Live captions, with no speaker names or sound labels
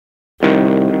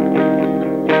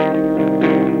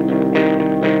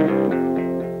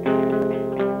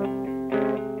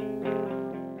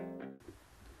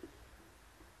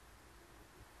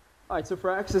Alright, so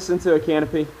for access into a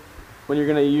canopy, when you're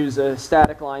going to use a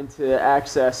static line to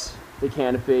access the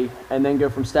canopy and then go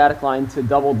from static line to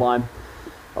doubled line,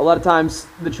 a lot of times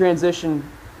the transition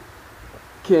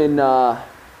can be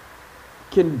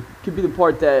the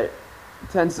part that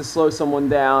tends to slow someone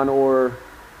down, or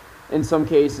in some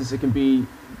cases it can be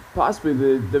possibly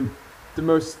the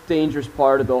most dangerous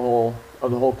part of the whole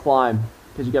climb,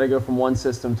 because you got to go from one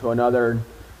system to another.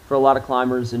 For a lot of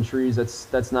climbers in trees,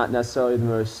 that's not necessarily the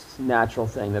most natural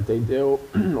thing that they do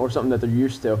or something that they're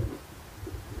used to.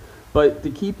 But to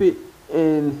keep it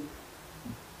in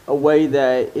a way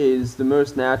that is the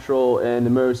most natural and the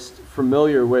most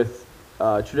familiar with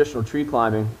traditional tree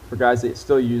climbing, for guys that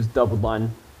still use doubled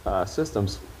line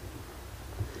systems,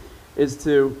 is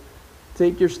to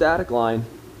take your static line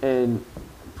and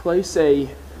place it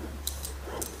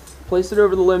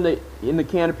over the limb in the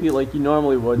canopy like you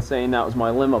normally would, saying that was my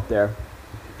limb up there.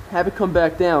 Have it come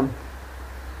back down.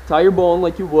 Tie your bowline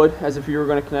like you would, as if you were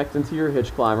going to connect into your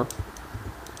hitch climber.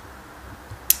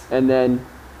 And then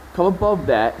come above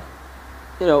that,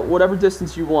 whatever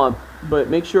distance you want, but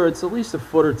make sure it's at least a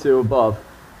foot or two above.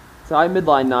 Tie a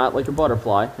midline knot like a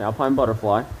butterfly, alpine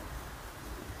butterfly.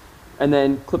 And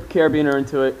then clip a carabiner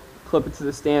into it, clip it to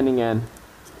the standing end,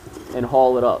 and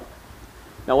haul it up.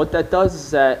 Now what that does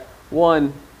is that,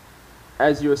 one,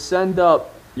 as you ascend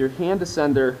up, your hand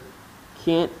ascender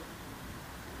you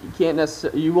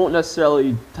won't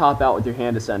necessarily top out with your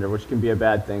hand ascender, which can be a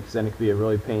bad thing, because then it can be a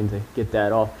really pain to get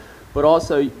that off. But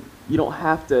also, you don't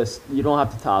have to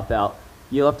top out.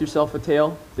 You left yourself a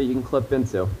tail that you can clip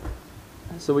into.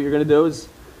 So what you're going to do is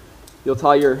you'll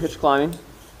tie your hitch on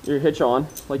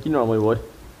like you normally would.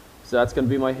 So that's going to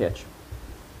be my hitch.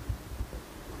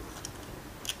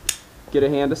 Get a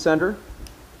hand ascender,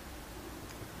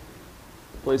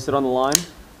 place it on the line.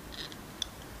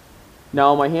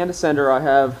 Now on my hand ascender, I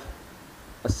have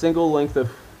a single length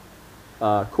of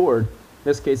cord. In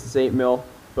this case it's 8 mil,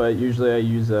 but usually I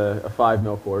use a 5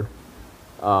 mil cord.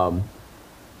 On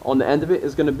the end of it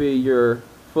is going to be your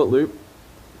foot loop.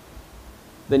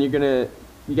 Then you got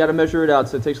to measure it out,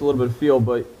 so it takes a little bit of feel,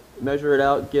 but measure it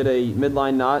out. Get a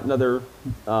midline knot, another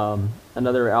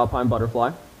alpine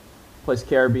butterfly. Place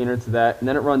carabiner into that, and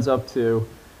then it runs up to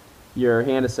your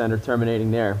hand ascender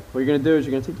terminating there. What you're going to do is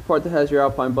you're going to take the part that has your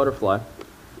alpine butterfly, and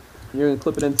you're going to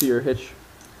clip it into your hitch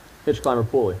climber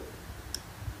pulley.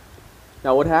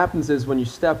 Now what happens is when you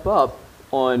step up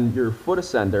on your foot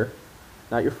ascender,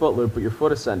 not your foot loop, but your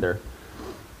foot ascender,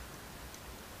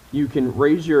 you can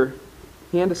raise your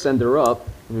hand ascender up.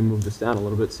 Let me move this down a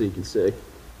little bit so you can see.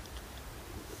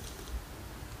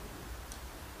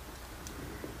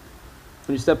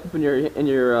 When you step up in your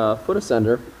foot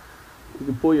ascender, you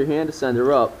can pull your hand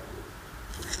ascender up,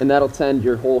 and that'll tend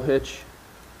your whole hitch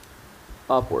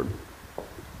upward.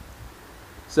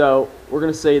 So we're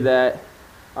going to say that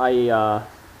I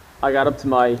got up to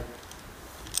my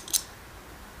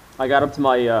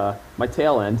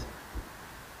tail end,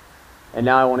 and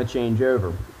now I want to change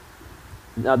over.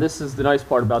 Now this is the nice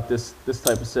part about this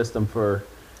type of system for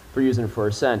using it for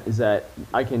ascent, is that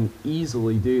I can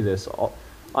easily do this.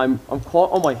 I'm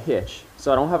caught on my hitch,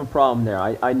 so I don't have a problem there.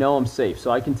 I know I'm safe,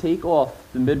 so I can take off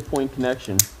the midpoint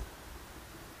connection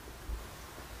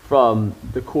from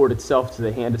the cord itself to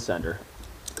the hand ascender,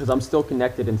 because I'm still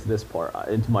connected into this part,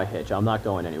 into my hitch. I'm not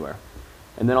going anywhere.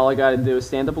 And then all I got to do is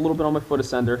stand up a little bit on my foot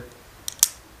ascender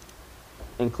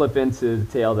and clip into the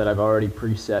tail that I've already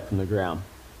preset from the ground.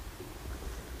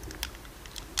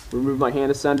 Remove my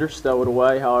hand ascender, stow it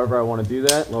away however I want to do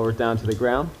that, lower it down to the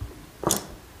ground.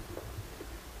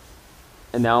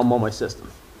 And now I'm on my system.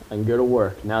 I can go to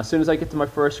work. Now as soon as I get to my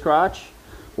first crotch,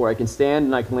 where I can stand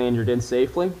and I can lanyard in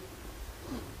safely,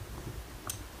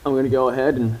 I'm going to go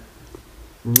ahead and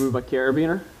remove my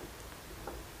carabiner.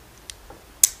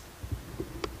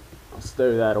 I'll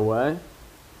stow that away.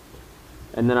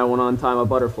 And then I want to untie my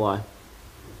butterfly.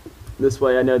 This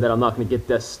way I know that I'm not going to get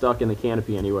this stuck in the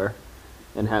canopy anywhere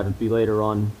and have it be later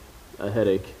on a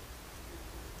headache.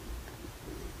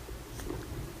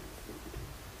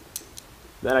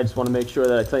 Then I just want to make sure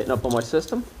that I tighten up on my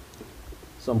system,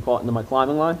 so I'm caught into my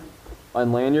climbing line,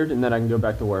 unlanyard, and then I can go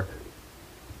back to work.